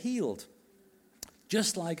them were healed,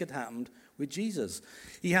 just like it happened with Jesus.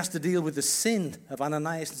 He has to deal with the sin of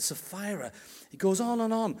Ananias and Sapphira. He goes on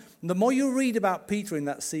and on. And the more you read about Peter in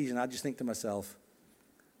that season, I just think to myself,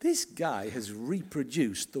 this guy has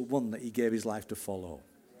reproduced the one that he gave his life to follow.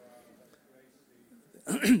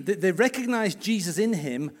 They recognize Jesus in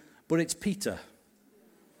him, but it's Peter.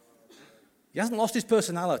 He hasn't lost his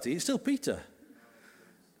personality. It's still Peter.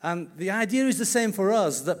 And the idea is the same for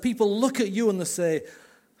us, that people look at you and they say,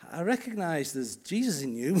 I recognize there's Jesus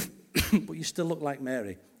in you, but you still look like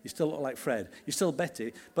Mary. You still look like Fred. You're still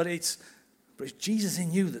Betty. But it's Jesus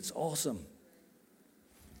in you that's awesome.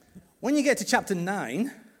 When you get to chapter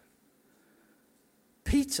 9,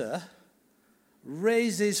 Peter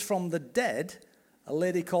raises from the dead a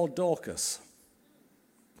lady called Dorcas.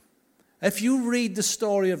 If you read the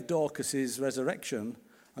story of Dorcas' resurrection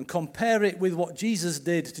and compare it with what Jesus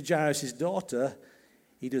did to Jairus' daughter,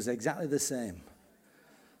 he does exactly the same.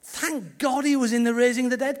 Thank God he was in the raising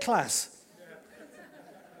the dead class.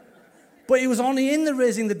 But he was only in the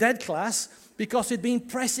raising the dead class because he'd been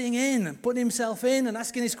pressing in and putting himself in and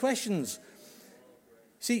asking his questions.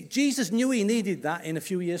 See, Jesus knew he needed that in a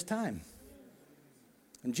few years' time.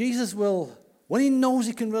 And Jesus will, when he knows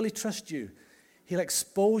he can really trust you, he'll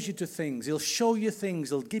expose you to things. He'll show you things.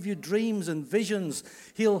 He'll give you dreams and visions.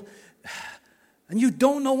 And you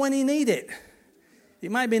don't know when you need it.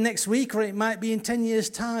 It might be next week or it might be in 10 years'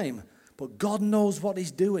 time. but God knows what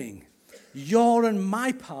he's doing. Your and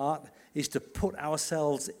my part is to put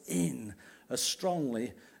ourselves in as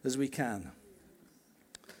strongly as we can.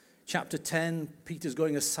 Chapter 10, Peter's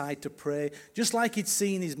going aside to pray, just like he'd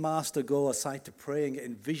seen his master go aside to pray and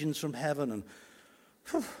getting visions from heaven, and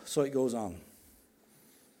so it goes on.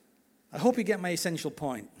 I hope you get my essential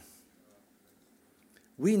point.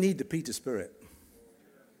 We need the Peter spirit.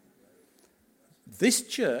 This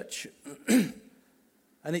church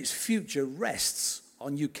and its future rests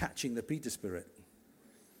on you catching the Peter spirit.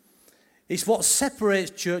 It's what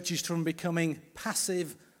separates churches from becoming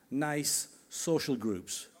passive, nice social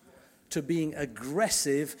groups to being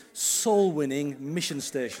aggressive, soul-winning mission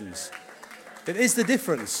stations. It is the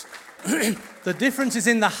difference. The difference is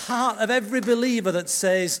in the heart of every believer that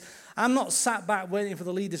says, I'm not sat back waiting for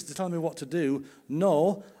the leaders to tell me what to do.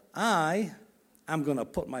 No, I am going to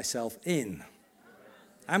put myself in.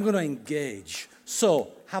 I'm going to engage. So,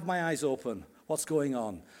 have my eyes open. What's going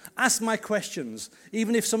on? Ask my questions,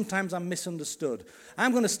 even if sometimes I'm misunderstood.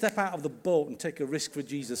 I'm going to step out of the boat and take a risk for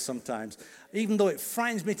Jesus sometimes. Even though it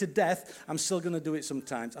frightens me to death, I'm still going to do it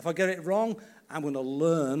sometimes. If I get it wrong, I'm going to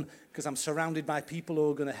learn because I'm surrounded by people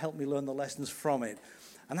who are going to help me learn the lessons from it.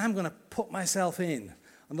 And I'm going to put myself in.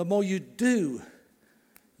 And the more you do,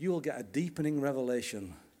 you will get a deepening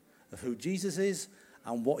revelation of who Jesus is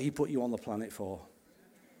and what he put you on the planet for.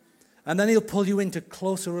 And then he'll pull you into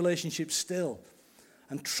closer relationships still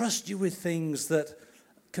and trust you with things that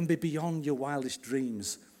can be beyond your wildest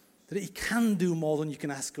dreams. That he can do more than you can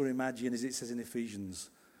ask or imagine, as it says in Ephesians.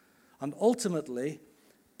 And ultimately,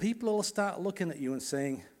 people will start looking at you and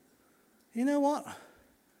saying, you know what?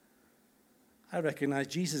 I recognize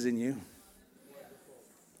Jesus in you.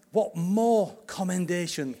 What more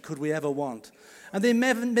commendation could we ever want? And they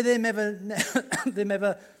may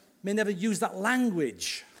never use that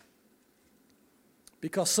language,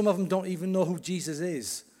 because some of them don't even know who Jesus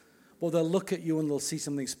is. Well, they'll look at you and they'll see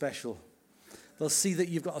something special. They'll see that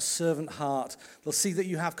you've got a servant heart. They'll see that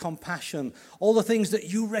you have compassion. All the things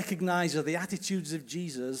that you recognize are the attitudes of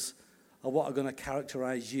Jesus are what are going to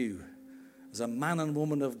characterize you as a man and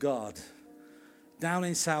woman of God down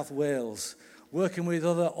in South Wales, working with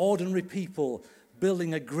other ordinary people,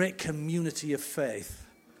 building a great community of faith.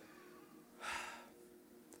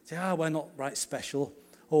 Say, we're not right special.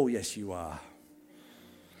 Oh, yes, you are.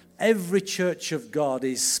 Every church of God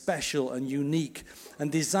is special and unique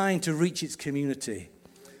and designed to reach its community.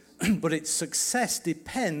 But its success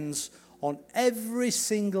depends on every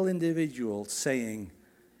single individual saying,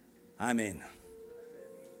 I'm in.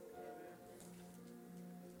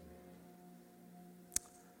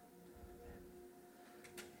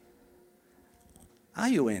 Are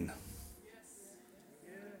you in?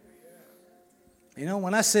 You know,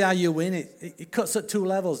 when I say are you in, it cuts at two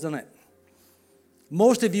levels, doesn't it?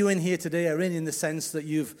 Most of you in here today are in the sense that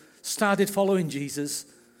you've started following Jesus.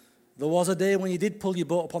 There was a day when you did pull your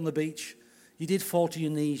boat up on the beach. You did fall to your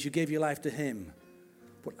knees. You gave your life to him.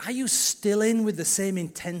 But are you still in with the same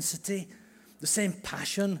intensity, the same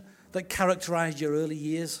passion that characterized your early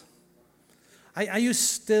years? Are you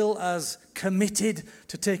still as committed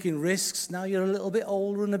to taking risks now you're a little bit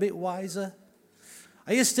older and a bit wiser?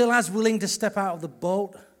 Are you still as willing to step out of the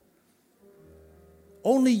boat?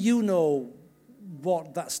 Only you know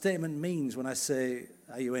what that statement means when I say,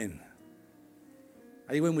 are you in?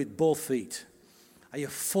 Are you in with both feet? Are you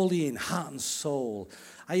fully in, heart and soul?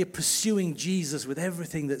 Are you pursuing Jesus with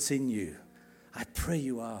everything that's in you? I pray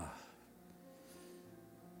you are.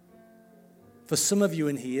 For some of you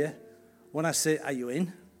in here, when I say, are you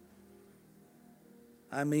in?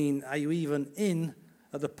 I mean, are you even in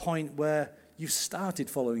at the point where you've started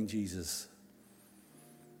following Jesus?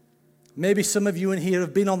 Maybe some of you in here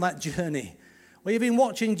have been on that journey where you've been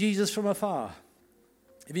watching Jesus from afar.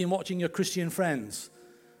 You've been watching your Christian friends.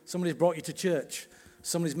 Somebody's brought you to church.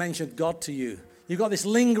 Somebody's mentioned God to you. You've got this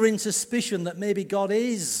lingering suspicion that maybe God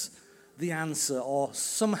is the answer, or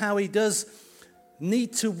somehow he does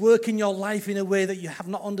need to work in your life in a way that you have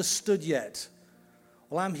not understood yet.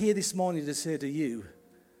 Well, I'm here this morning to say to you,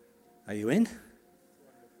 are you in?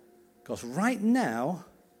 Because right now,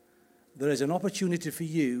 there is an opportunity for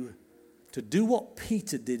you to do what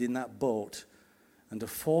Peter did in that boat and to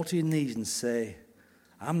fall to your knees and say,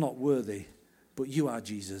 I'm not worthy, but you are,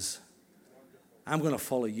 Jesus. I'm going to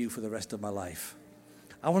follow you for the rest of my life.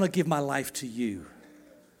 I want to give my life to you.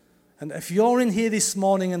 And if you're in here this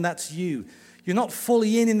morning and that's you, you're not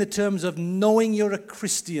fully in the terms of knowing you're a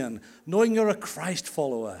Christian, knowing you're a Christ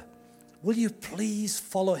follower, will you please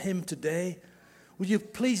follow him today? Will you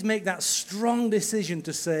please make that strong decision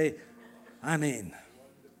to say, I'm in?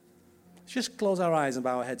 Let's just close our eyes and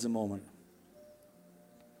bow our heads a moment.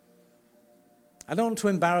 I don't want to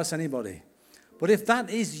embarrass anybody. But if that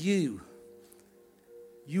is you,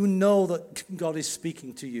 you know that God is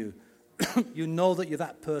speaking to you. You know that you're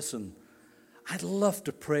that person. I'd love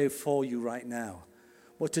to pray for you right now.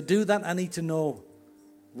 But to do that, I need to know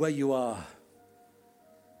where you are.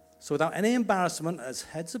 So without any embarrassment, as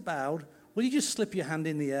heads are bowed, will you just slip your hand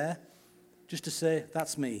in the air just to say,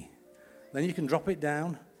 that's me? Then you can drop it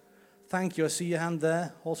down. Thank you. I see your hand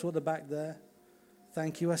there. Also at the back there.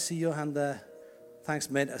 Thank you. I see your hand there.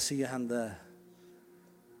 Thanks, mate. I see your hand there.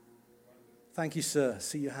 Thank you, sir. I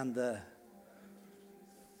see your hand there.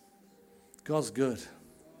 God's good.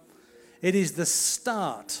 It is the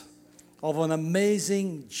start of an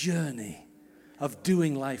amazing journey of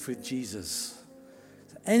doing life with Jesus.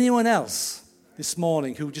 Anyone else this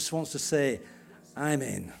morning who just wants to say, I'm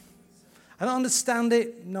in? I don't understand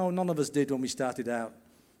it. No, none of us did when we started out.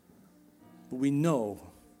 But we know.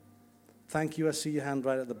 Thank you. I see your hand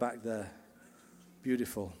right at the back there.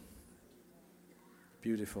 Beautiful.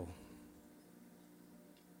 Beautiful.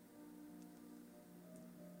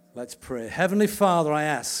 Let's pray. Heavenly Father, I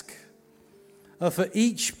ask for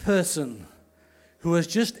each person who has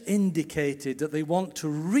just indicated that they want to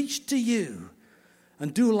reach to you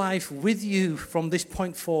and do life with you from this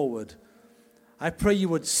point forward, I pray you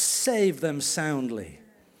would save them soundly.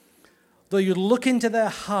 Though you'd look into their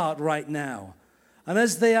heart right now, and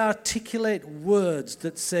as they articulate words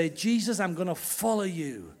that say, Jesus, I'm going to follow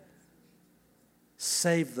you,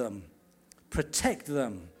 save them, protect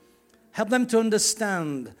them, help them to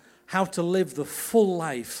understand how to live the full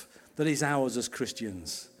life that is ours as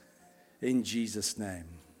Christians. In Jesus' name,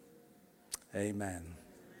 amen.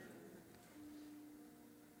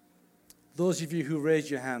 Those of you who raised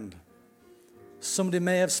your hand, somebody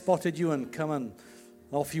may have spotted you and come and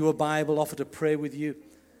offer you a Bible, offer to pray with you.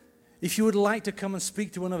 If you would like to come and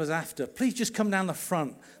speak to one of us after, please just come down the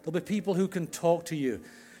front. There'll be people who can talk to you.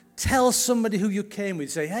 Tell somebody who you came with.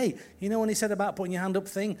 Say, hey, you know when he said about putting your hand up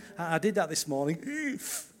thing? I did that this morning.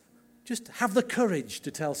 Just have the courage to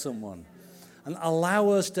tell someone and allow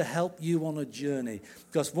us to help you on a journey.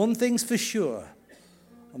 Because one thing's for sure,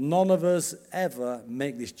 none of us ever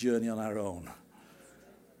make this journey on our own.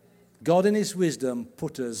 God in his wisdom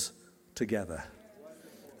put us together.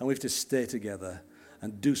 And we have to stay together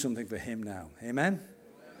and do something for him now. Amen?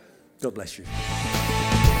 God bless you.